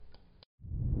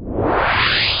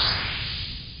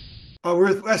We're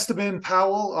with Esteban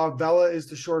Powell. VELA is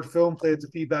the short film, played at the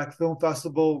Feedback Film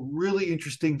Festival. Really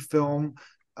interesting film.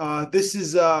 This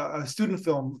is a student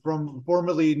film from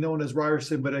formerly known as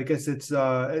Ryerson, but I guess it's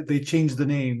they changed the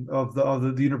name of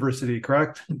the university,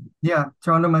 correct? Yeah,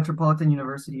 Toronto Metropolitan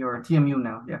University or TMU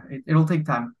now. Yeah, it'll take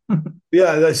time.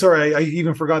 Yeah, sorry, I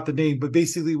even forgot the name. But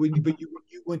basically, when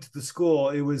you went to the school,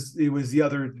 it was the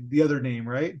other name,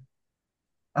 right?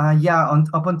 Yeah,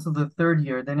 up until the third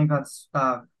year, then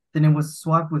it was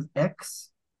swapped with X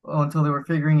until they were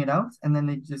figuring it out, and then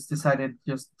they just decided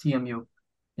just TMU.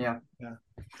 Yeah, Yeah,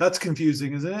 that's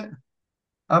confusing, isn't it?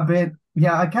 a bit.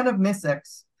 Yeah, I kind of miss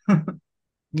X.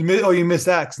 You missed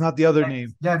X, not the other X.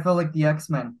 name. Yeah, I felt like the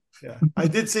X-Men. Yeah, I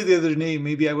did say the other name.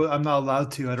 Maybe I'm not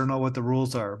allowed to. I don't know what the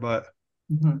rules are, but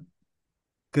Mhm.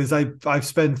 because I've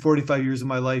spent 45 years of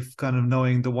my life kind of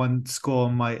knowing the one school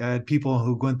and I had people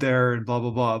who went there and blah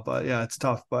blah blah. But yeah, it's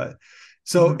tough. But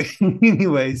so, Mhm.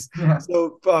 anyways, Yeah,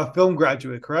 so film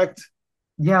graduate, correct?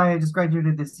 yeah. I just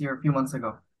graduated this year, a few months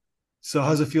ago. So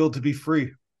how's it feel to be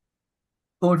free?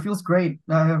 Oh, it feels great.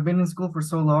 I have been in school for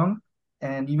so long,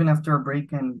 and even after a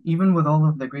break, and even with all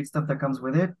of the great stuff that comes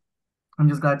with it, I'm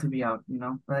just glad to be out, you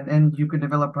know. And you can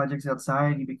develop projects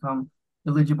outside, you become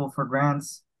eligible for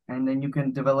grants, and then you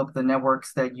can develop the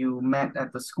networks that you met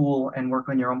at the school and work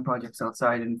on your own projects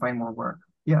outside and find more work.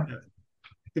 Yeah. Yeah.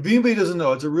 If anybody doesn't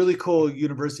know, it's a really cool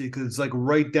university because it's like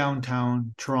right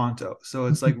downtown Toronto. So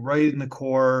it's like right in the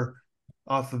core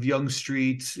off of Yonge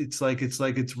Street. It's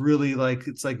really like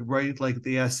it's like right like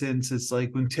the essence. It's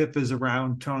like when TIFF is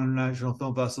around Toronto International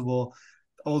Film Festival,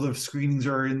 all the screenings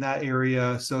are in that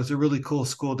area. So it's a really cool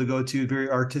school to go to, very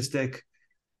artistic,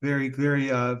 very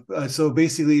so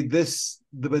basically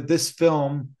but this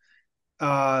film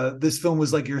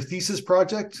was like your thesis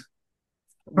project.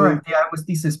 Correct. Yeah, it was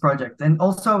thesis project. And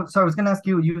also, so I was gonna ask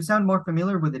you, you sound more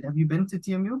familiar with it. Have you been to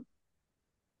TMU?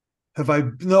 Have I?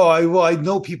 No, I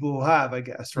know people who have, I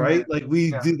guess, Yeah. right? Like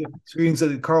we Yeah. do the screenings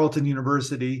at Carleton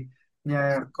University,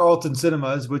 Yeah. Carleton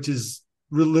Cinemas, which is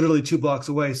literally 2 blocks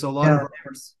away. So a lot of Yeah.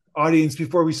 our audience,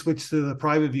 before we switched to the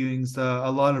private viewings, a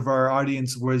lot of our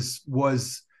audience was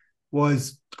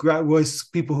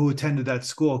people who attended that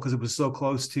school because it was so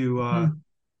close to, Hmm.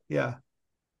 yeah.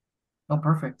 Oh,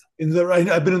 perfect.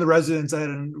 I've been in the residence. I had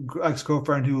an ex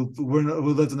girlfriend who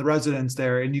lived in the residence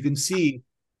there, and you could see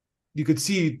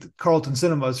Carlton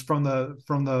Cinemas from the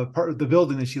part of the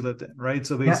building that she lived in, right?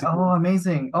 So Yeah. basically, Oh,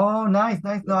 amazing. Oh, nice,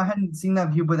 nice. No, I hadn't seen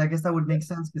that view, but I guess that would make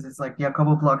sense because it's like, yeah, a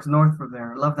couple blocks north from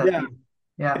there. I love that yeah. view.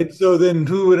 Yeah. And so then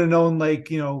who would have known, like,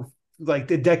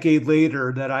 like a decade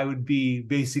later that I would be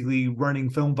basically running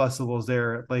film festivals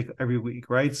there like every week,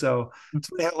 right? So it's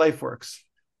funny how life works.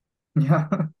 Yeah.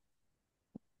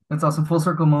 That's awesome. Full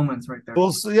circle moments right there.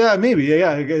 Well, so yeah, maybe,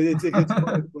 yeah, it gets one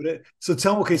way to put it. So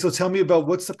tell me about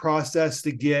what's the process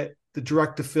to get the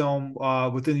direct to film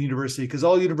within the university, because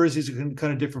all universities are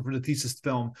kind of different from the thesis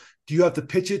film. Do you have to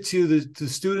pitch it to the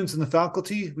students and the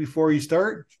faculty before you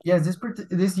start? Yes,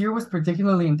 this year was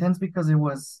particularly intense because it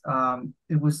was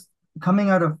coming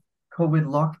out of COVID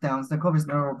lockdowns. The COVID's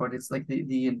not over, but it's like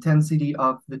the intensity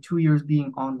of the 2 years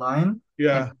being online and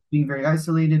Yeah, being very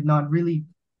isolated, not really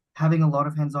having a lot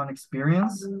of hands-on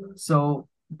experience. So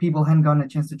people hadn't gotten a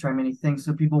chance to try many things.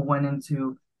 So people went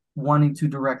into wanting to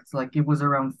direct. Like it was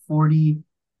around 40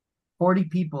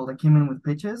 people that came in with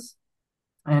pitches,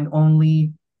 and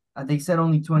only they said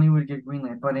only 20 would get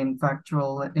greenlit, but in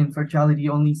factuality,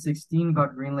 only 16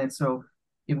 got greenlit. So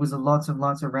it was a lots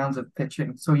of rounds of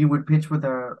pitching. So you would pitch with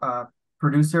a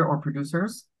producer or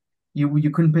producers. You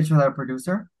couldn't pitch without a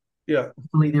producer. yeah.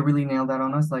 Really, they really nailed that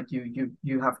on us. Like you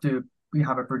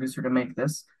have a producer to make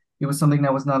this. It was something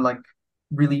that was not like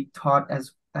really taught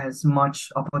as much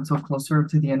up until closer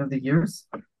to the end of the years.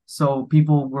 So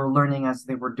people were learning as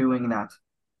they were doing that.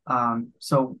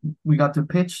 So we got to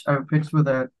pitch. I pitched with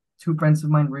two friends of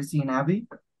mine, Rissy and Abby,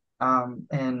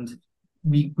 and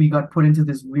we got put into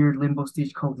this weird limbo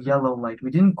stage called yellow light.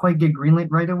 We didn't quite get greenlit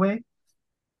right away.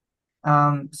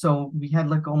 So we had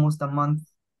like almost a month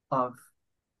of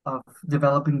of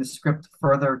developing the script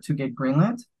further to get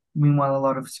greenlit. Meanwhile, a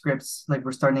lot of scripts like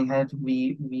we're starting ahead,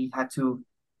 we had to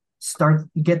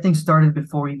get things started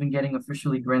before even getting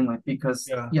officially greenlit because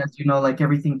Yeah. yes, you know, like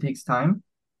everything takes time.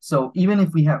 So even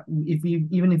if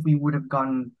we would have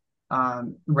gotten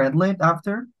red lit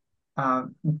after, uh,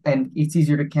 and it's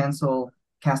easier to cancel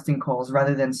casting calls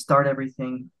rather than start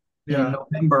everything in Yeah.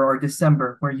 November or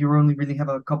December, where you only really have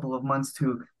a couple of months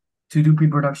to do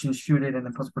pre-production, shoot it, and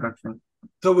then post-production.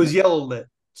 So it Yeah. was yellow lit.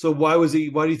 So why do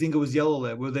you think it was yellow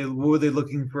lit? Were they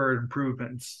looking for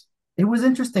improvements? It was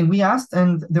interesting. We asked,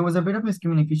 and there was a bit of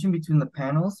miscommunication between the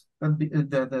panels,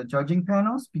 the judging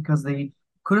panels, because they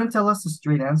couldn't tell us a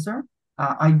straight answer.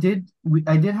 I did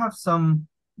have some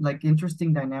like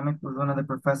interesting dynamic with one of the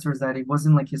professors that it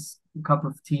wasn't like his cup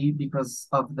of tea because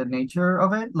of the nature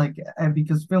of it, like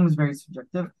because film is very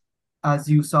subjective. As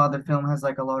you saw, the film has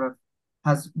like a lot of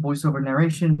has voiceover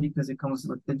narration because it comes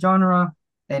with the genre,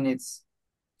 and it's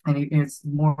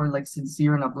more like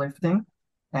sincere and uplifting.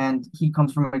 And he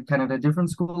comes from a kind of a different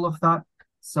school of thought.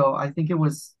 So I think it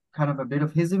was kind of a bit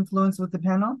of his influence with the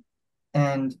panel.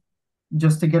 And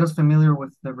just to get us familiar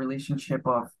with the relationship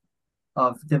of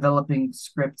developing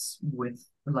scripts with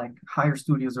like higher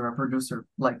studios or a producer.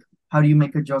 Like how do you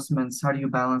make adjustments? How do you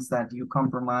balance that? Do you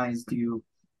compromise? Do you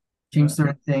change Yeah.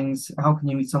 certain things? How can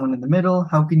you meet someone in the middle?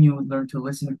 How can you learn to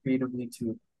listen creatively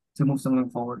to move something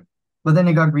forward? But then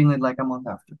it got greenlit like a month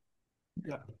after.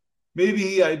 Yeah.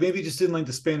 Maybe I maybe just didn't like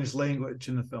the Spanish language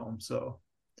in the film. So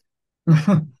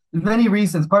Many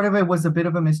reasons. Part of it was a bit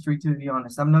of a mystery, to be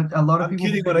honest. I'm not a lot of I'm people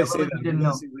who kidding when I say developed that. it didn't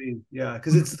know. Basically, yeah,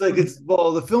 because it's like it's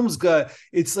well, the film's got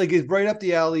it's like it's right up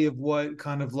the alley of what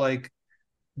kind of like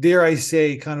dare I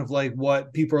say kind of like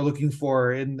what people are looking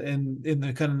for in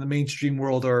the kind of the mainstream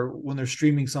world or when they're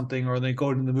streaming something or they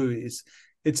go to the movies.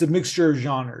 It's a mixture of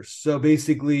genres. So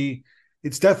basically,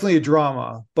 it's definitely a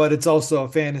drama, but it's also a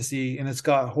fantasy and it's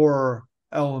got horror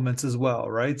elements as well,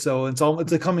 right? So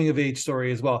it's a coming of age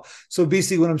story as well. So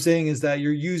basically, what I'm saying is that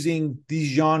you're using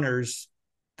these genres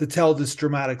to tell this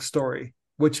dramatic story,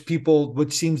 which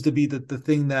seems to be the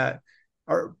thing that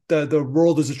the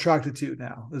world is attracted to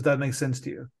now. Does that make sense to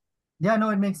you? Yeah, no,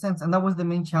 it makes sense. And that was the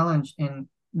main challenge in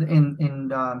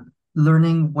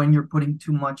learning when you're putting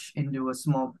too much into a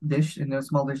small dish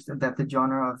that the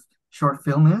genre of short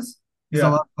film is. Because a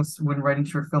Yeah, lot of us, when writing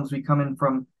short films, we come in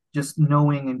from just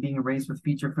knowing and being raised with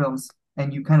feature films,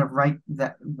 and you kind of write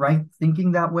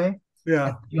thinking that way, and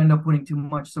yeah. you end up putting too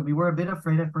much. So we were a bit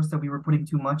afraid at first that we were putting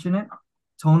too much in it,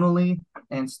 tonally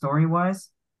and story wise.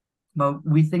 But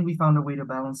we think we found a way to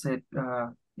balance it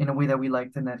in a way that we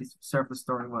liked and that it served the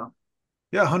story well.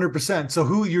 Yeah, 100%. So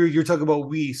who you're talking about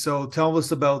we. So tell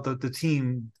us about the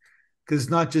team because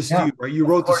it's not just Yeah, you, right? You of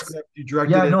wrote the course. script, you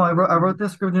directed Yeah, it. no, I wrote the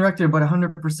script and directed, but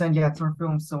 100%, yeah, it's our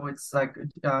film. So it's like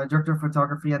director of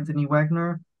photography Anthony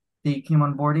Wagner. They came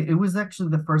on board. It was actually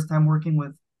the first time working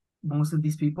with most of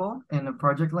these people in a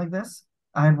project like this.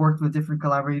 I had worked with different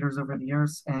collaborators over the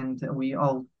years, and we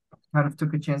all kind of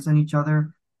took a chance on each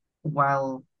other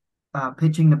while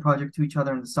pitching the project to each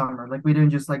other in the summer. Like we didn't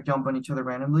just like jump on each other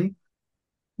randomly.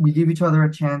 We gave each other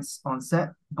a chance on set,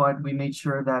 but we made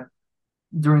sure that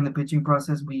during the pitching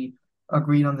process, we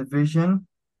agreed on the vision.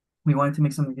 We wanted to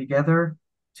make something together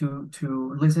to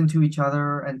listen to each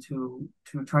other and to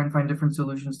try and find different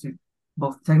solutions to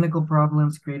both technical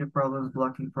problems, creative problems,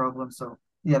 blocking problems. So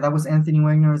yeah, that was Anthony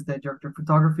Wagner as the director of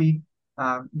photography.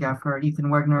 Gaffer, Ethan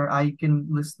Wagner. I can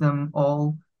list them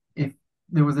all. If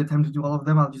there was a time to do all of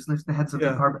them, I'll just list the heads of Yeah,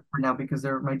 department for now because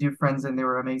they're my dear friends and they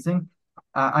were amazing.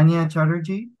 Anya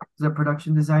Chatterjee is a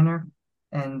production designer,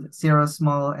 and Sarah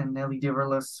Small and Nelly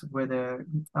Diverlus were the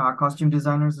costume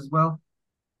designers as well.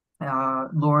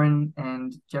 Lauren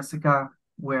and Jessica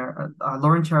were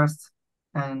Lauren Charest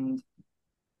and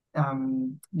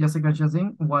Jessica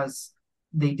Jazing was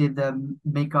they did the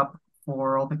makeup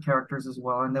for all the characters as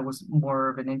well, and there was more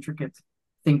of an intricate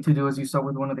thing to do, as you saw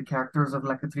with one of the characters of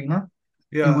La Catrina.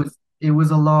 yeah. It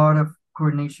was a lot of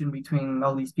coordination between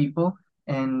all these people,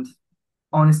 and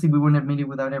honestly, we wouldn't have made it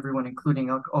without everyone, including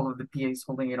all of the PAs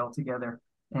holding it all together,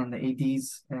 and the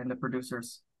ADs and the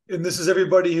producers. And this is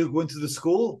everybody who went to the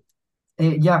school.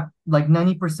 Yeah, like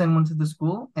 90% went to the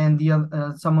school, and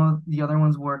the some of the other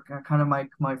ones were kind of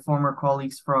my former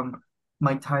colleagues from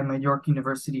my time at York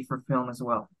University for film as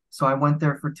well. So I went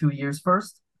there for 2 years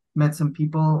first, met some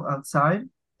people outside,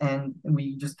 and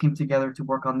we just came together to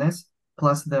work on this,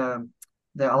 plus the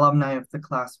alumni of the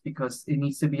class, because it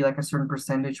needs to be like a certain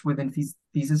percentage within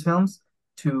thesis films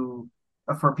to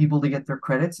for people to get their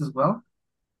credits as well.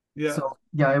 Yeah. So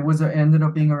yeah, it ended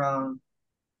up being around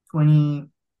 20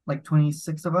 like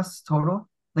 26 of us total,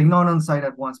 like not on site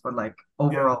at once but like Yeah.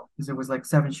 overall because it was like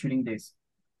 7 shooting days.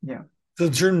 Yeah, So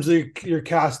in terms of your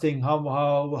casting,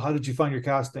 how did you find your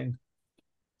casting?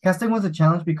 casting was a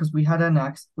challenge because we had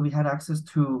access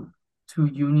to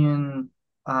union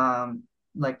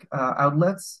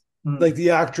outlets. Like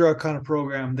the ACTRA kind of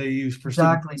program they use for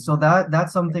students. Exactly. So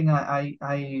that's something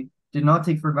I did not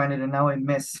take for granted and now I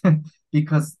miss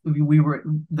because we were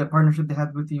the partnership they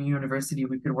had with the university.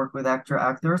 We could work with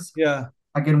actors Yeah.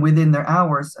 again within their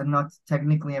hours and not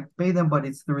technically have to pay them, but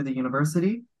it's through the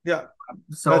university. Yeah.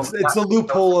 So It's that, the that was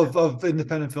loophole a bit, of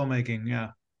independent filmmaking.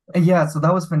 Yeah. Yeah, so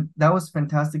that was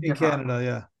fantastic in to have. Canada.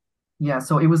 Yeah. Yeah,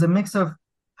 so it was a mix of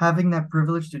having that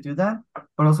privilege to do that,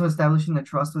 but also establishing the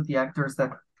trust with the actors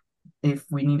that if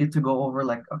we needed to go over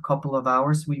like a couple of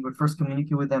hours, we would first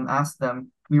communicate with them, ask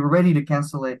them. We were ready to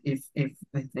cancel it if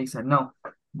they said no,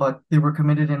 but they were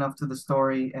committed enough to the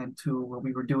story and to what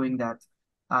we were doing that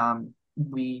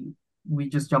we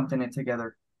just jumped in it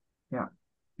together. Yeah.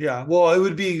 Yeah. Well, it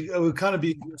would kind of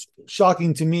be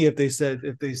shocking to me if they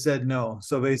said no.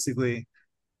 So basically,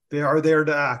 they are there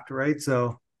to act, right?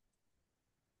 So,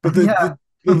 but Yeah.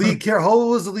 the lead character, how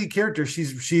old was the lead character?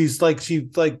 She's like she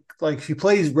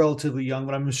plays relatively young,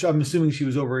 but I'm assuming she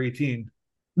was over 18.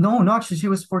 No, no, actually, she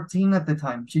was 14 at the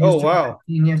time. She Oh just turned wow.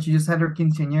 19. Yeah, she just had her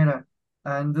quinceañera.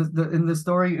 And in the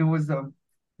story, it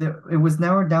was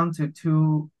narrowed down to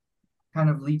two kind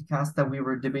of lead cast that we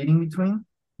were debating between.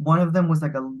 One of them was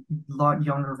like a lot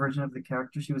younger version of the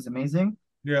character. She was amazing.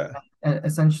 Yeah.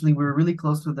 Essentially, we were really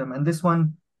close with them. And this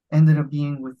one ended up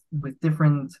being with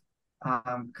different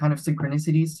kind of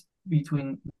synchronicities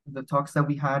between the talks that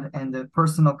we had and the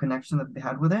personal connection that they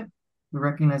had with it. We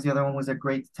recognized the other one was a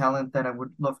great talent that I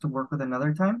would love to work with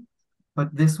another time.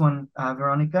 But this one,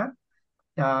 Veronica,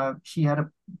 she had a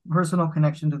personal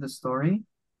connection to the story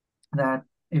that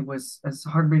it was as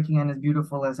heartbreaking and as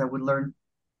beautiful as I would learn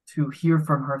to hear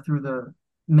from her through the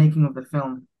making of the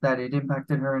film, that it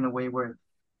impacted her in a way where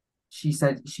she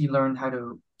said she learned how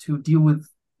to deal with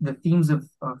the themes of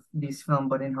this film,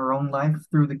 but in her own life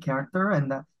through the character.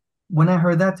 And that when I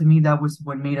heard that, to me, that was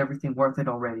what made everything worth it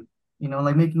already. You know,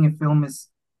 like making a film is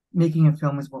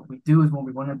what we do, is what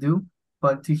we want to do.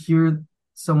 But to hear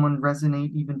someone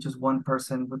resonate, even just one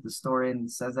person with the story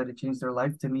and says that it changed their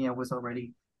life, to me, I was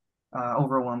already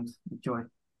overwhelmed with joy.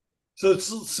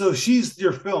 So she's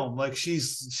your film. Like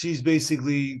she's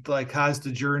basically like has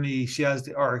the journey, she has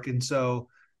the arc, and so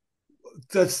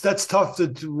that's tough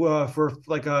to for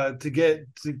like to get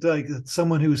to like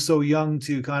someone who's so young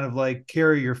to kind of like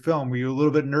carry your film. Were you a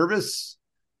little bit nervous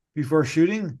before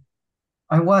shooting?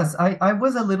 I was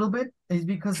a little bit, is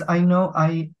because I know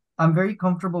I'm very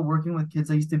comfortable working with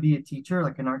kids. I used to be a teacher,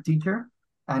 like an art teacher,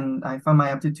 and I found my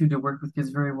aptitude to work with kids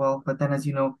very well. But then, as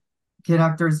you know, kid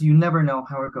actors, you never know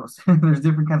how it goes. There's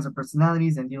different kinds of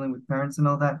personalities and dealing with parents and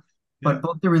all that. Yeah. But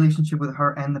both the relationship with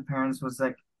her and the parents was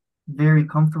like very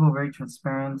comfortable, very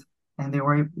transparent, and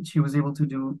she was able to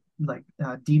do like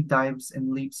deep dives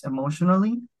and leaps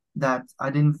emotionally that I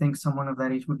didn't think someone of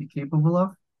that age would be capable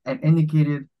of, and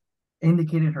indicated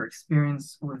her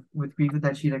experience with grief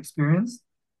that she'd experienced,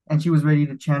 and she was ready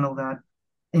to channel that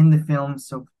in the film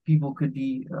so people could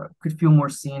feel more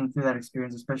seen through that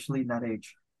experience, especially in that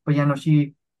age. But yeah, no,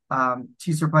 she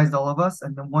surprised all of us,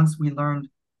 and then once we learned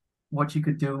what she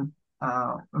could do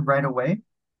right away,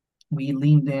 we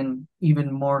leaned in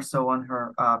even more so on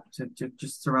her to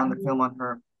just surround the film on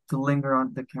her, to linger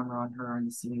on the camera on her in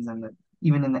the scenes and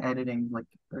even in the editing, like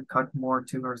cut more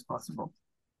to her as possible.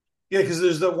 Yeah, because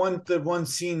there's the one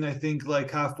scene I think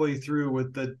like halfway through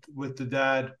with the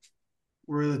dad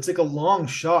where it's like a long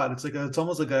shot. It's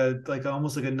almost like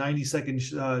almost like a 90-second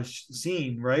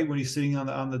scene, right? When he's sitting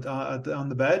on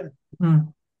the bed,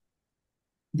 Mm.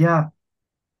 Yeah,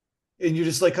 and you're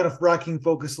just like kind of racking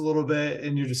focus a little bit,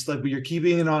 and you're just like, but you're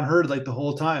keeping it on her like the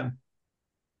whole time.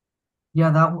 yeah,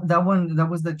 that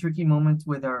was the tricky moment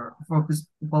with our focus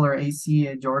puller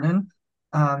AC Jordan.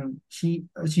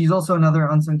 She's also another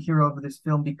unsung hero of this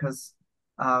film because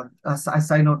a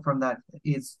side note from that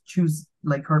is choose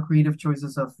like her creative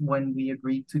choices of when we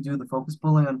agreed to do the focus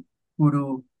pulling on who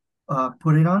to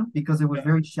put it on, because it was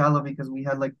very shallow, because we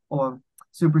had like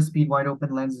super speed wide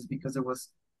open lenses, because it was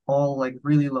all like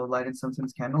really low light and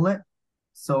sometimes candlelit.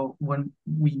 So when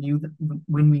we knew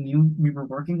we were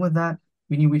working with that,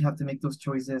 we knew we'd have to make those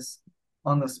choices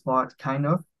on the spot, kind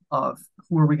of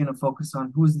who are we going to focus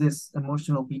on? Who's this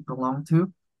emotional beat belong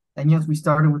to? And yes, we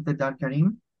started with the Dad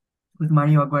Karim, with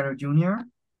Mario Aguero Jr.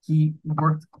 He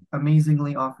worked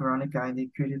amazingly off Veronica, and they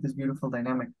created this beautiful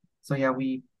dynamic. So yeah,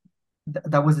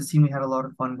 that was a scene we had a lot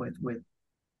of fun with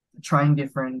trying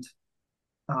different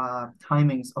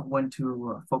timings of when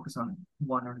to focus on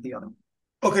one or the other.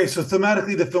 Okay, so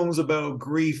thematically, the film's about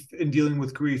grief and dealing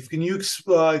with grief. Can you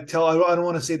tell? I don't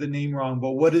want to say the name wrong,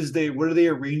 but what are they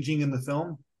arranging in the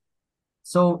film?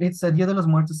 So it's a Dia de los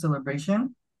Muertos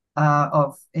celebration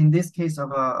of, in this case,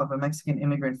 of a Mexican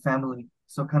immigrant family.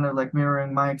 So kind of like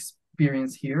mirroring my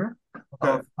experience here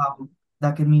Okay. of how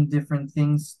that can mean different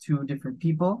things to different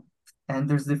people. And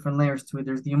there's different layers to it.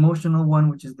 There's the emotional one,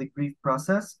 which is the grief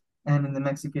process. And in the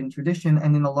Mexican tradition,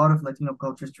 and in a lot of Latino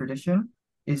cultures tradition,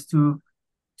 is to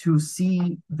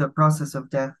see the process of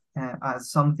death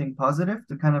as something positive,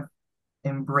 to kind of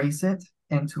embrace it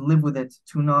and to live with it,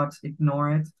 to not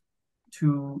ignore it,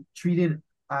 to treat it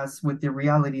as with the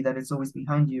reality that it's always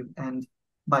behind you. And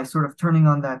by sort of turning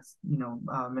on that,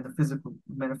 metaphysical,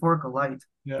 metaphorical light,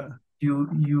 Yeah.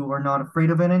 you are not afraid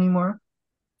of it anymore,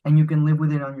 and you can live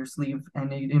with it on your sleeve,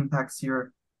 and it impacts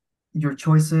your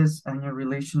choices and your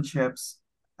relationships,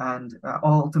 and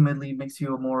ultimately makes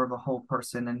you a more of a whole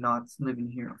person and not living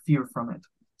here fear from it.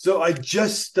 So I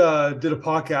just did a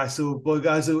podcast.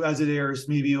 So as it airs,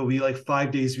 maybe it'll be like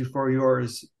 5 days before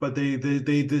yours. But they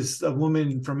this a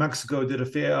woman from Mexico did a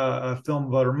film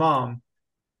about her mom,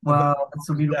 about Wow, that's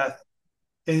so beautiful. death,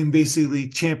 and basically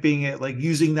championing it, like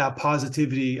using that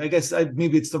positivity. I guess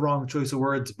maybe it's the wrong choice of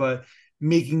words, but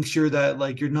making sure that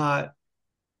like you're not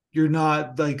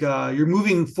like you're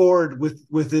moving forward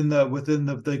within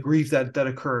the grief that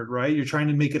occurred, right? You're trying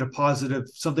to make it a positive,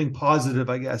 something positive,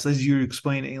 I guess, as you're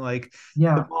explaining. Like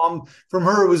the Yeah. mom, from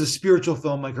her, it was a spiritual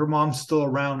film. Like her mom's still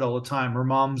around all the time. Her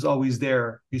mom's always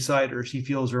there beside her. She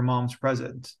feels her mom's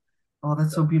presence. Oh,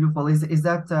 that's so beautiful. Is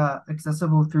that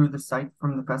accessible through the site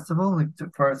from the festival? Like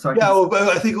for so I Yeah, can. well,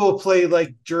 I think we'll play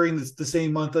like during the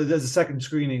same month as a second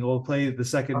screening. We'll play the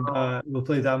second. Oh, We'll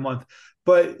play that month.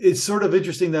 But it's sort of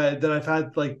interesting that I've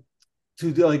had like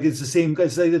to like it's the same.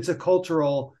 It's like it's a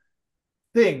cultural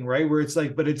thing, right? Where it's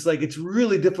like, but it's like it's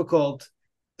really difficult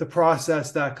to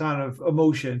process that kind of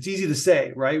emotion. It's easy to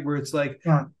say, right? Where it's like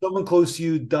yeah, someone close to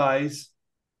you dies,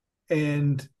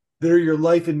 and they're your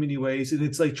life in many ways, and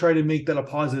it's like try to make that a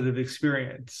positive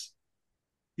experience.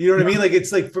 You know what I yeah, mean? Like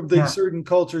it's like from like yeah, certain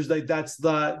cultures, like that's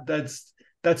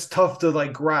tough to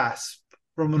like grasp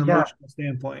from an yeah, emotional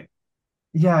standpoint.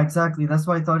 yeah, exactly. That's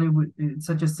why I thought it's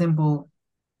such a simple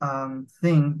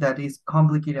thing that is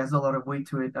complicated, has a lot of weight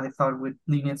to it. I thought would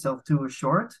lean itself to a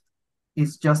short.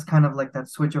 It's just kind of like that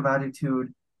switch of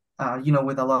attitude,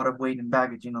 with a lot of weight and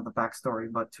baggage, the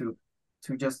backstory, but to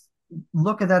just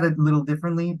look at that a little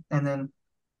differently, and then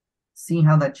see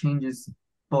how that changes,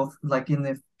 both like in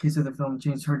the case of the film,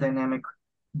 changed her dynamic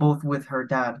both with her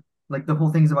dad. Like the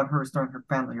whole thing's about her starting her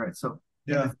family, right? So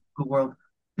in the Yeah, physical world,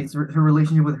 it's her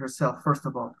relationship with herself, first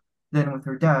of all, then with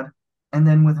her dad, and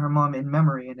then with her mom in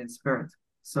memory and in spirit.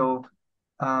 So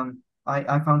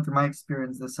I found through my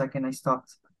experience, the second I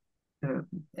stopped, uh,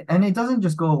 and it doesn't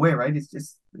just go away, right? It's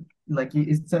just like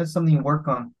it's something you work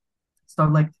on.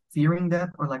 Stop like fearing death,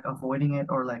 or like avoiding it,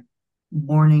 or like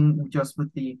mourning just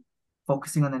with the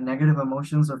focusing on the negative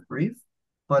emotions of grief,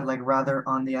 but like rather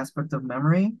on the aspect of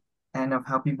memory, and of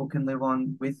how people can live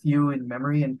on with you in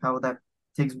memory, and how that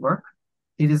takes work.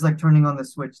 It is like turning on the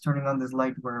switch, turning on this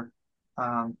light where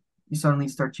you suddenly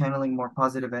start channeling more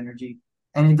positive energy.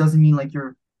 And it doesn't mean like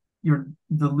you're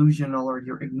delusional or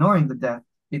you're ignoring the death.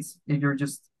 You're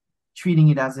just treating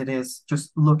it as it is,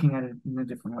 just looking at it in a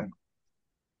different way.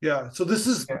 yeah. So this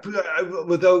is Yeah.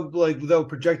 without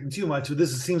projecting too much. So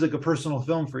seems like a personal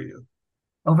film for you.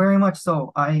 Oh, very much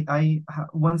so.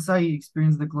 Once I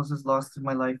experienced the closest loss to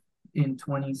my life in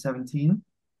 2017,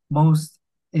 most,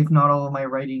 if not all of my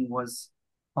writing was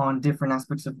on different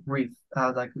aspects of grief,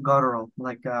 like guttural.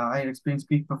 Like I had experienced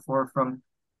grief before from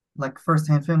like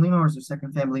first-hand family members or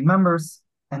second family members,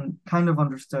 and kind of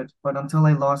understood. But until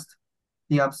I lost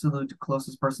the absolute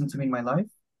closest person to me in my life,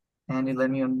 and it led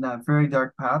me on a very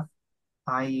dark path,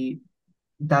 I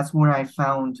that's where I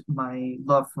found my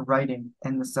love for writing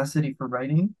and necessity for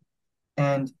writing.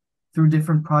 And through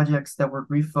different projects that were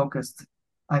grief focused,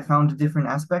 I found different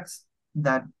aspects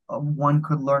that one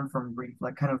could learn from grief,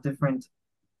 like kind of different.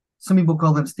 Some people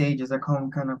call them stages. I call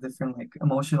them kind of different, like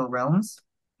emotional realms.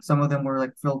 Some of them were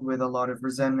like filled with a lot of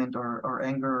resentment or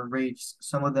anger or rage.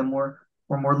 Some of them were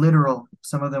more literal.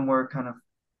 Some of them were kind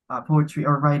of poetry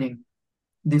or writing.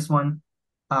 This one,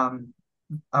 um,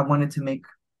 I wanted to make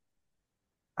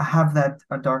have that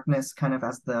darkness kind of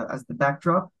as the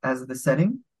backdrop, as the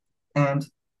setting, and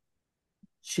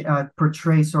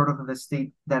portray sort of the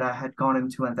state that I had gone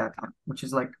into at that time, which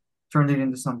is like turned it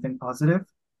into something positive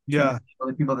to Yeah, show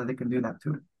the people that they can do that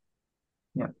too.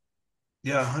 Yeah.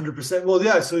 yeah, 100%. Well,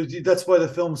 yeah. So that's why the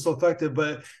film is so effective.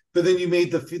 But then you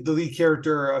made the lead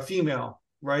character a female,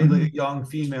 right? Like a Hmm. young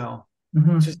female,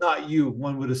 which Hmm. is not you.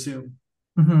 One would assume.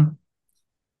 Hmm.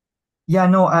 Yeah,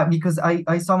 no, because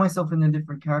I saw myself in the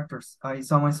different characters. I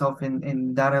saw myself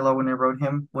in Darela when I wrote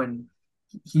him, when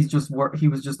he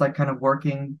was just like kind of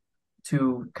working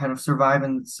to kind of survive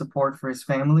and support for his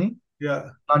family,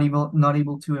 Yeah, not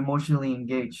able to emotionally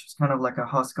engage. It's kind of like a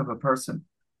husk of a person.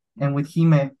 And with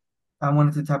Hime, I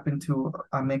wanted to tap into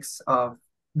a mix of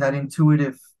that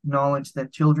intuitive knowledge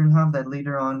that children have that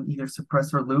later on either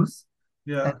suppress or lose.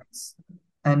 And yeah,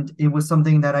 and it was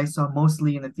something that I saw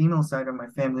mostly in the female side of my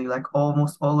family, like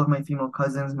almost all of my female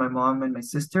cousins, my mom and my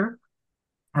sister.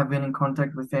 have been in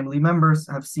contact with family members,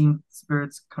 have seen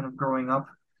spirits kind of growing up,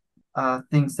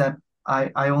 things that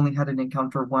I only had an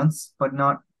encounter once, but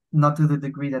not to the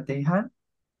degree that they had.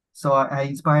 So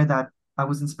I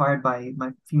was inspired by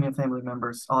my female family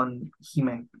members on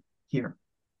Hime here.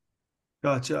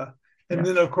 Gotcha. And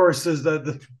Yeah. then of course there's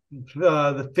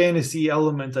the fantasy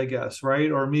element, I guess, right?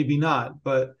 Or maybe not,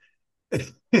 but but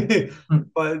Mm.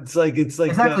 it's like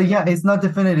Exactly. Yeah. It's not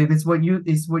definitive. It's what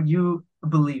you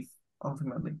believe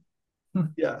ultimately.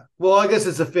 Mm. yeah. Well, I guess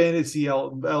it's a fantasy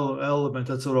element.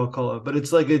 That's what I'll call it. But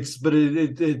it's like it's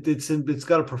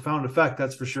got a profound effect,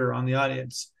 that's for sure, on the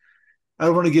audience. I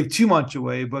don't want to give too much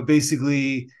away, but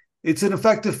basically, it's an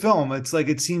effective film. It's like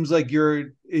it seems like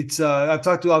you're. It's. I've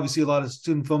talked to obviously a lot of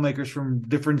student filmmakers from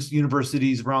different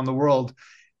universities around the world,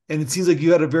 and it seems like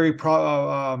you had a very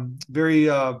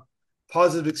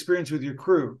positive experience with your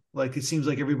crew. Like it seems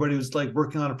like everybody was like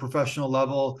working on a professional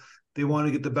level. They want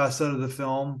to get the best out of the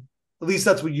film. At least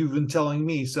that's what you've been telling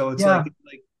me. So it's Yeah.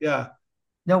 like yeah,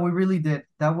 No, we really did.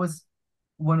 That was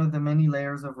one of the many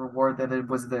layers of reward that it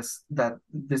was that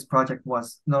this project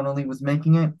was. Not only was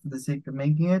making it for the sake of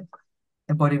making it,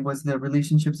 but it was the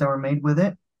relationships that were made with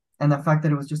it, and the fact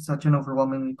that it was just such an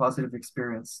overwhelmingly positive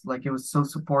experience. Like it was so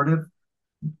supportive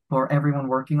for everyone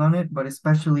working on it, but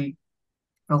especially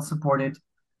felt supported.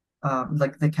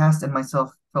 Like the cast and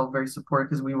myself felt very supported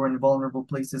because we were in vulnerable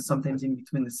places. Sometimes in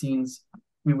between the scenes,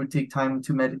 we would take time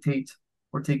to meditate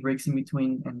or take breaks in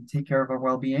between and take care of our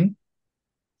well-being,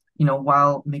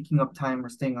 while making up time or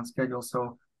staying on schedule.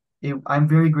 So I'm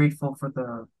very grateful for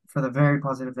the very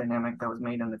positive dynamic that was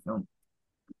made in the film.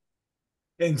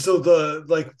 and so the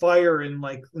like fire and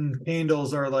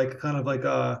candles are like kind of like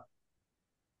a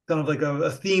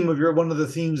theme of your one of the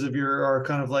themes of your are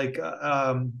kind of like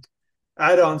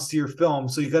add-ons to your film.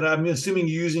 So you got I'm assuming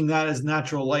you're using that as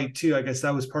natural light too. I guess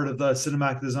that was part of the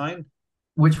cinematic design.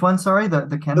 Which one? Sorry, the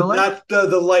The candlelight? not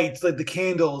the lights, like the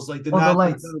candles, like the Oh, the not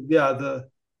lights. yeah, the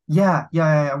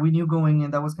Yeah. We knew going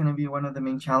in that was going to be one of the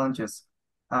main challenges.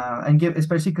 And give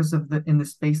especially because of the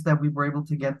space that we were able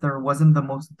to get, there wasn't the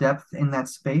most depth in that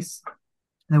space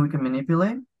that we could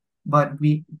manipulate, but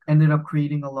we ended up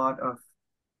creating a lot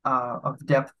of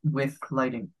depth with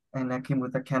lighting, and that came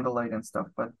with the candlelight and stuff.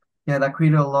 But yeah, that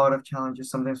created a lot of challenges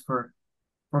sometimes for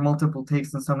multiple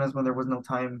takes, and sometimes when there was no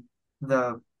time,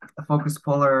 the focus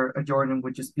puller, Jordan,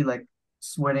 would just be like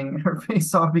sweating her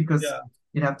face off because yeah.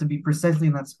 it'd have to be precisely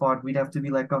in that spot. We'd have to be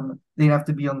like they'd have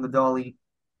to be on the dolly,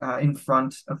 in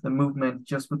front of the movement,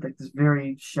 just with like this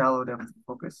very shallow depth of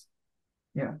focus.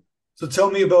 Yeah. So tell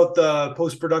me about the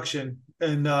post production.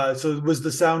 And so was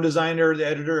the sound designer, the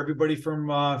editor, everybody from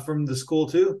the school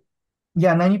too?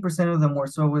 Yeah, 90% of them were.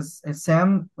 So it was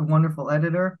Sam, a wonderful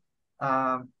editor.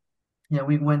 Um, yeah,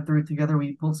 we went through it together.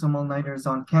 We pulled some all-nighters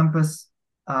on campus.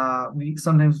 We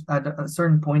sometimes at a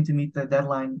certain point to meet the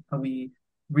deadline, we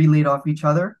relayed off each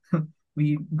other.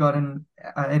 We got in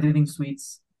editing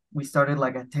suites. We started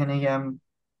like at 10 a.m.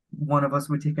 One of us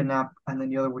would take a nap, and then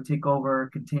the other would take over,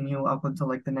 continue up until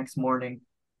like the next morning.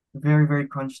 Very, very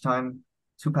crunch time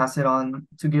to pass it on,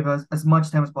 to give us as much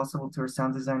time as possible to our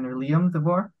sound designer, Liam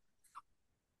DeVore,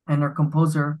 and our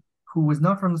composer, who was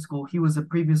not from the school. He was a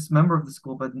previous member of the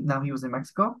school, but now he was in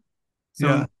Mexico. So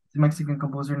he's Yeah. a Mexican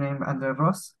composer named Andre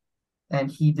Ross, and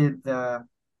he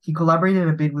collaborated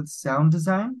a bit with sound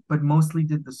design, but mostly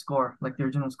did the score, like the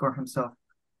original score himself.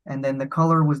 And then the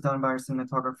color was done by our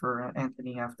cinematographer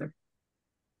Anthony after.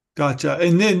 Gotcha.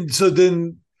 And then so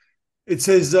then it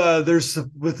says there's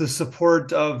with the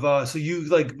support of so you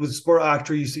like with sport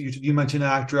actor you mentioned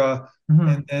ACTRA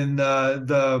Mhm. and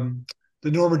then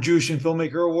the Norman Jewish and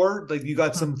Filmmaker Award, like you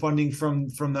got some funding from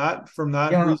that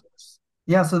Yeah, resource.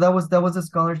 yeah. So that was a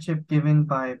scholarship given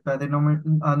by the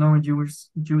Norman Jewish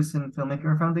and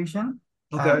Filmmaker Foundation,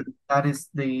 Okay. and that is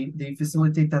they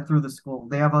facilitate that through the school.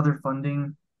 They have other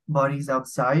funding bodies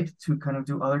outside to kind of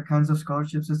do other kinds of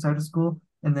scholarships outside of school,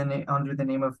 and then under the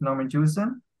name of Norman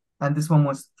Jewison, and this one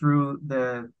was through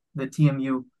the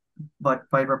TMU, but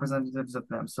by representatives of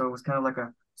them. So it was kind of like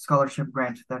a scholarship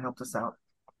grant that helped us out.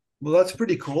 Well, that's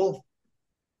pretty cool.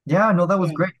 Yeah, no, that was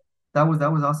Um, great. That was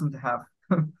awesome to have.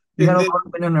 We had and a then lot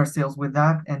of wind in our sails with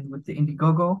that and with the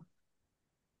Indiegogo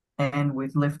and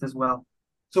with Lyft as well.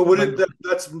 so what But did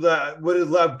that's that what did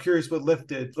I'm curious what Lyft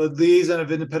did, the liaison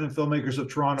of independent filmmakers of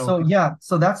Toronto. so yeah,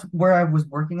 so that's where I was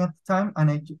working at the time, and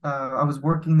I was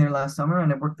working there last summer,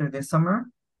 and I worked there this summer.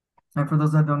 And for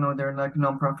those that don't know, they're like a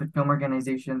nonprofit film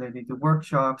organization. They do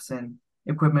workshops and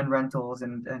equipment rentals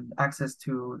and access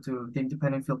to the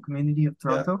independent film community of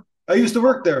Yeah, Toronto. I used to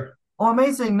work there. Oh,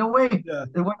 amazing! No way. Yeah.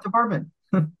 What department?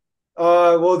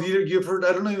 Well, you've heard.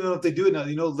 I don't even know if they do it now.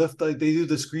 You know, Lift. Like they do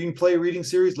the screenplay reading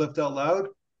series, Lift Out Loud.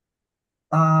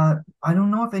 I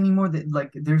don't know if anymore that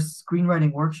like there's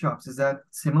screenwriting workshops. Is that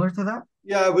similar to that?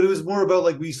 Yeah, but it was more about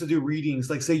like we used to do readings.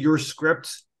 Like, say your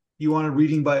script, you want a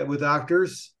reading by with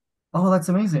actors. Oh, that's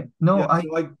amazing. No, Yeah,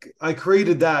 so I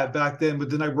created that back then, but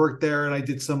then I worked there and I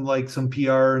did some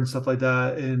PR and stuff like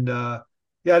that. And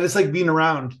yeah, I just like being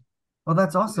around. oh,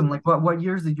 that's awesome. Like what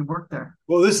years did you work there?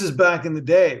 Well, this is back in the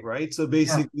day, right? So Yeah.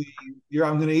 basically,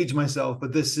 I'm going to age myself,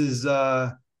 but this is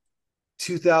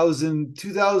 2000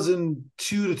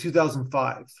 2002 to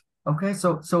 2005. Okay,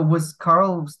 so was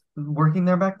Carl working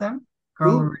there back then?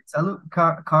 Who?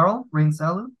 Carl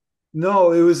Reinsalu?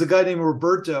 No, it was a guy named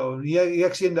Roberto. He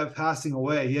actually ended up passing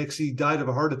away. He actually died of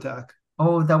a heart attack.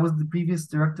 Oh, that was the previous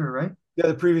director, right? Yeah,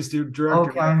 the previous director.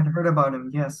 Okay, I had heard about him.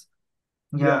 Yes.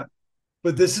 Yeah, Yeah.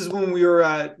 but this is when we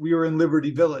were in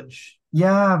Liberty Village.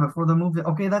 Yeah, before the movie.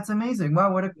 Okay, that's amazing.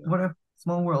 Wow, Yeah. what a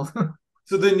small world.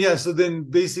 So then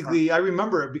basically I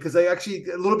remember it because I actually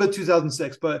a little bit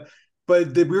 2006, we were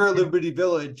at Yeah, Liberty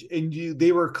Village and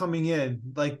they were coming in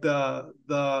like the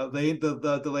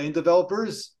land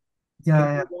developers and yeah,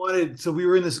 they yeah. wanted so we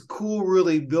were in this cool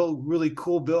really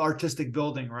cool artistic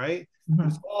building, right? It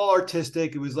was Mhm. all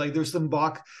artistic. It was like there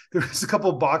was a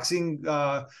couple boxing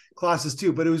classes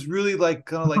too, but it was really like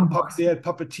kind of like they Boxing. had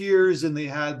puppeteers and they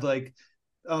had like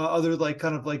other like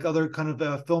other kind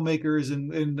of filmmakers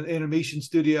and animation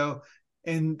studio,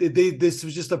 and this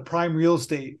was just a prime real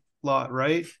estate lot,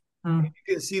 right? Mm. You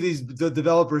can see the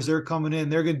developers they're coming in,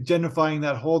 they're gentrifying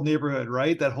that whole neighborhood,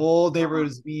 right? That whole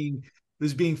neighborhood Wow.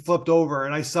 is being flipped over,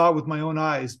 and I saw it with my own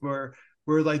eyes where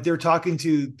like they're talking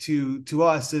to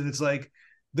us, and it's like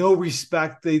no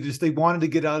respect. They wanted to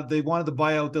get out. They wanted to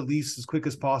buy out the lease as quick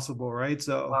as possible, right?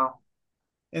 So Wow.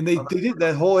 and they Oh, they that's did that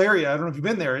brutal. whole area. I don't know if you've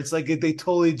been there. It's like they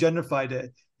totally gentrified it.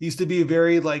 It used to be a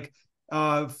very like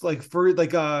for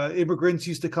like immigrants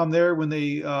used to come there when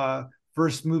they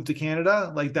first moved to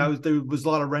Canada. Like that Mm. was there was a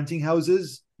lot of renting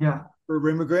houses Yeah. for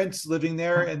immigrants living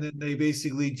there, Yeah. and then they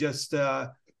basically just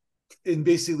and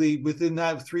basically within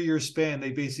that 3 year span,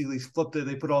 they basically flipped it.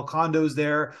 They put all condos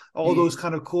there, all those Jeez.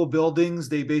 kind of cool buildings.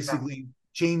 They Yeah. basically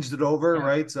changed it over, Yeah.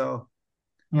 right? So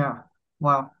Yeah.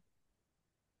 Wow.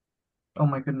 Oh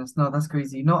my goodness. No, that's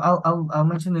crazy. No, I'll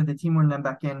mention that the team when I'm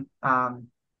back in.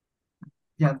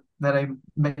 Yeah, that I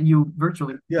met you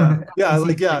virtually. yeah, I see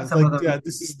like some of them.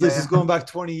 this is Yeah, yeah. going back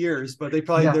 20 years, but they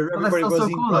probably Yeah. they're But that's everybody still so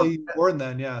wasn't even cool though. probably born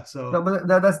then. Yeah. No, So but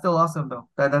that's still awesome though.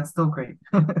 That's still great.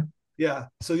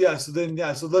 so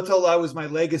that's all that was my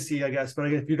legacy, I guess. But I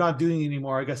guess if you're not doing it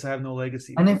anymore, I guess I have no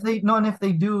legacy. And But if they no, and if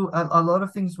they do, a lot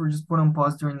of things were just put on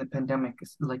pause during the pandemic,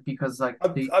 like because like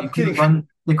they I'm kidding.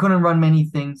 they couldn't run many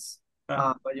things.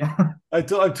 Uh, But yeah, I'm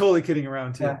totally kidding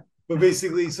around too. yeah. But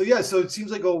basically, so yeah, so it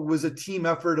seems like it was a team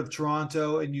effort of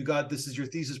Toronto, and you got this is your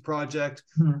thesis project.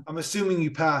 Hmm. I'm assuming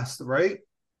you passed, right?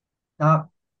 Uh,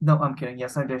 no, I'm kidding.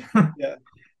 Yes, I did. Yeah.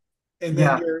 And then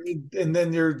Yeah, you're and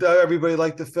then you're everybody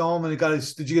liked the film and it got a,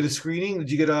 did you get a screening? Did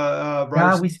you get a yeah.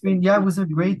 writer's We screened. Yeah, it was a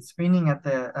great screening at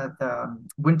the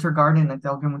Winter Garden at the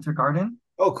Elgin Winter Garden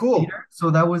Oh, cool. Theater. So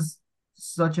that was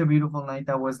such a beautiful night.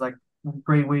 That was like a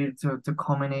great way to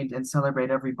culminate and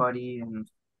celebrate everybody, and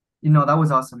that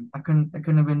was awesome. I couldn't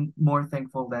have been more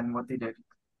thankful than what they did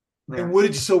And there. what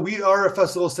did you, so we are a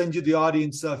festival send you the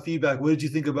audience feedback. What did you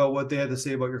think about what they had to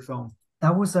say about your film?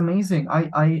 That was amazing.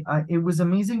 It was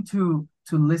amazing to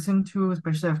listen to,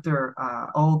 especially after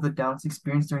all the doubts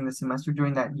experienced during the semester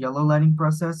during that yellow lighting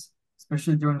process,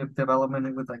 especially during the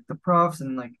development with like the profs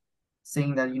and like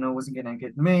saying that it wasn't gonna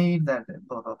get made, that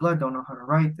blah blah blah, don't know how to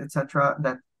write, etc.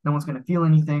 That no one's gonna feel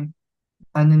anything,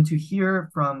 and then to hear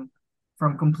from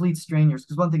complete strangers,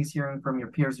 because one thing is hearing from your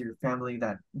peers or your family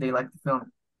that they like the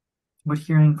film, but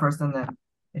hearing first and then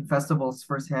in festivals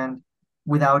firsthand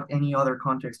without any other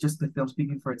context, just the film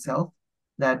speaking for itself,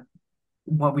 that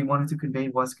what we wanted to convey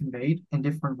was conveyed in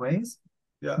different ways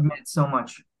Yeah. meant so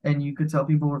much. And you could tell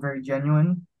people were very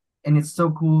genuine. And it's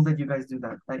so cool that you guys do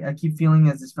that. I keep feeling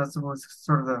as this festival is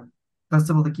sort of the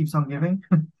festival that keeps on giving.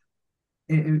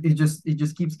 It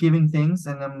just keeps giving things,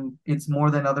 and it's more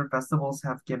than other festivals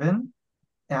have given.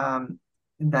 Um,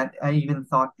 that I even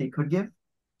thought they could give.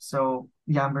 So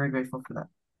yeah, I'm very grateful for that.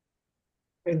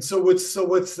 And so what's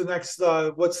the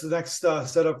next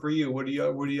setup for you? What are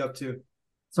you up to?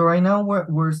 So right now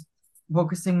we're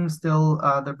focusing still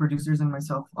the producers and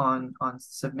myself on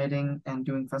submitting and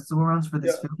doing festival rounds for Yeah.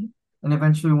 this film, and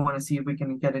eventually we want to see if we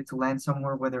can get it to land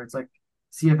somewhere, whether it's like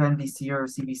CFNBC or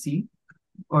CBC.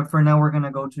 But for now, we're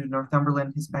gonna go to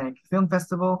Northumberland Hispanic Film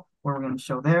Festival, where we're gonna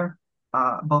show there,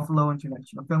 Buffalo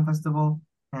International Film Festival,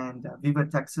 and Viva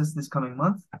Texas this coming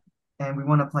month. and we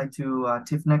want to apply to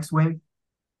TIFF next wave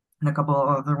and a couple of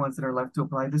other ones that are left to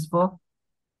apply this fall.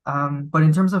 But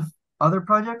in terms of other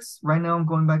projects, right now I'm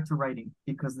going back to writing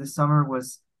because this summer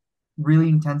was really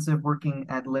intensive working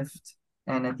at Lyft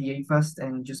and at the A Fest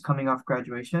and just coming off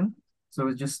graduation. So it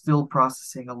was just still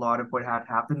processing a lot of what had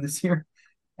happened this year.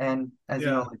 And as you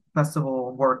know, Yeah. like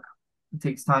festival work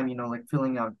takes time, like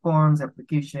filling out forms,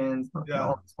 applications, Yeah.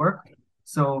 all this work.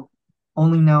 So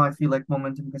only now I feel like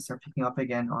momentum can start picking up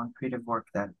again on creative work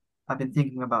that I've been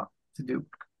thinking about to do.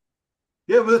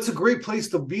 Yeah, but that's a great place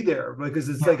to be there because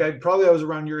it's Yeah, like I was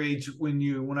around your age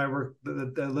when I worked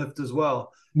the Lyft as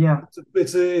well. yeah,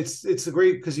 It's a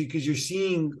great because you're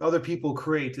seeing other people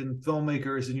create and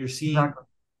filmmakers and you're seeing exactly.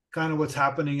 kind of what's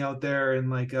happening out there and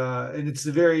and it's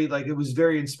a very like it was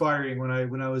very inspiring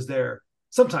when I was there.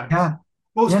 Sometimes, Yeah,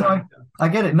 most yeah, no, times. I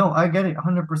get it. No, I get it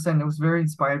 100%. It was very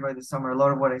inspired by the summer, a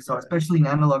lot of what I saw, Yeah. especially in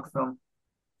analog film.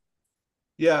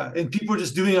 Yeah, and people are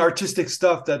just doing artistic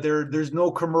stuff that there's no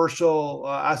commercial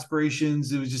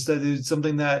aspirations. It was just that it's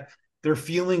something that they're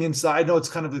feeling inside. I know it's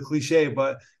kind of a cliche,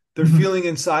 but they're feeling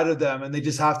inside of them, and they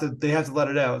have to let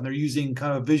it out, and they're using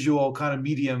kind of a visual kind of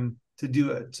medium to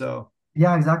do it. So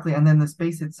Yeah, exactly. And then the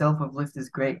space itself of Lyft is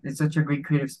great. It's such a great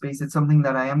creative space. It's something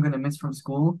that I am going to miss from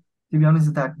school. To be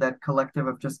honest, that collective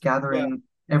of just yeah. gathering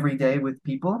every day with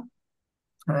people.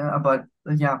 But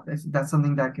yeah, if that's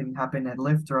something that can happen at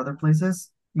Lyft or other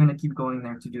places. I'm going to keep going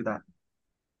there to do that.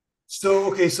 So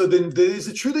okay, so then is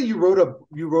it true that you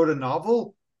wrote a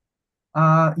novel?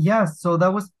 Yeah, so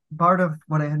that was part of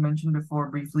what I had mentioned before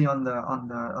briefly on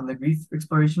the grief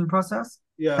exploration process.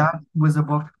 Yeah, That was a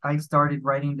book I started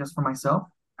writing just for myself,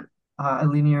 a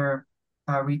linear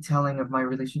retelling of my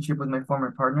relationship with my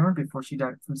former partner before she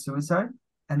died from suicide.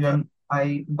 And yeah,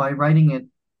 then by writing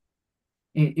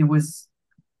it was,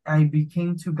 I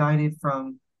became too guided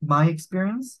from my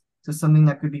experience to something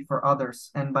that could be for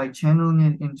others. And by channeling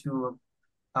it into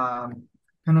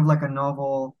kind of like a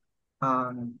novel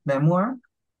memoir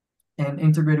and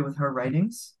integrated with her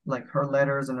writings, like her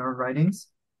letters and her writings,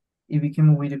 it became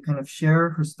a way to kind of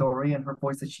share her story and her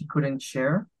voice that she couldn't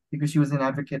share because she was an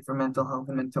advocate for mental health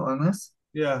and mental illness,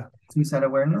 yeah. suicide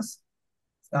awareness.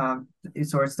 So it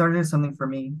started as something for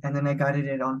me, and then I guided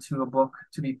it onto a book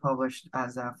to be published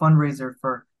as a fundraiser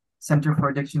for Center for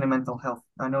Addiction and Mental Health,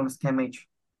 known as CAMH.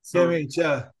 So KMH,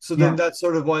 yeah. So then yeah, that's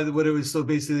sort of why what it was. So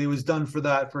basically, it was done for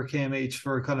that for KMH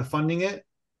for kind of funding it.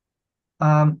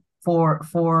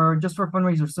 for just for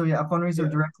fundraiser. So yeah, a fundraiser Yeah,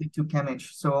 directly to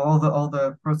CAMH. So all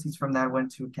the proceeds from that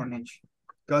went to CAMH.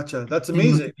 gotcha. That's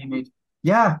Continues amazing. to be made.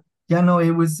 Yeah, yeah, no,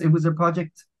 it was a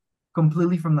project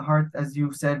completely from the heart, as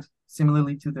you said,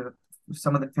 similarly to the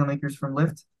some of the filmmakers from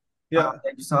Lyft Yeah,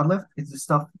 that you saw at Lyft. It's the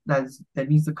stuff that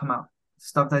needs to come out,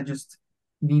 stuff that just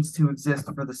needs to exist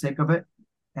for the sake of it,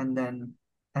 and then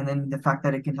the fact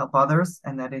that it can help others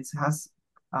and that it has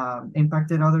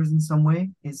impacted others in some way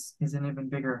is an even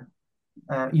bigger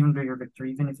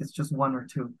victory, even if it's just one or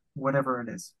two, whatever it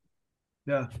is.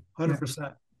 yeah, Yeah,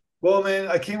 100%. Well, man,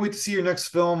 I can't wait to see your next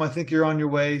film. I think you're on your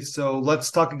way. So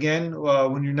let's talk again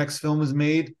when your next film is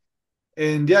made.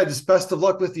 And yeah, just best of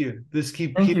luck with you. Just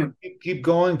thank you. keep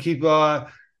going.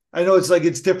 I know it's like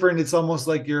it's different. It's almost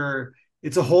like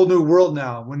it's a whole new world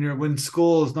now when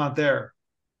school is not there.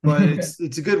 But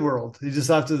it's a good world. You just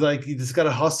have to you just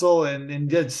gotta hustle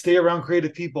and yeah, stay around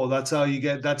creative people. That's how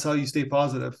you stay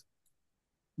positive.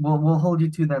 We'll hold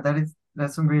you to that.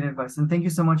 That's some great advice. And thank you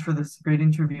so much for this great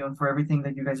interview and for everything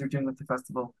that you guys are doing with the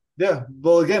festival. Yeah.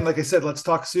 Well, again, like I said, let's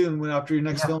talk soon after your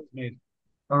next Yeah. film is made.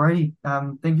 Alrighty.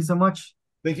 Thank you so much.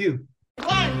 Thank you.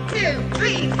 1, 2,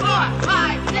 3, 4,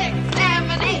 5, 6.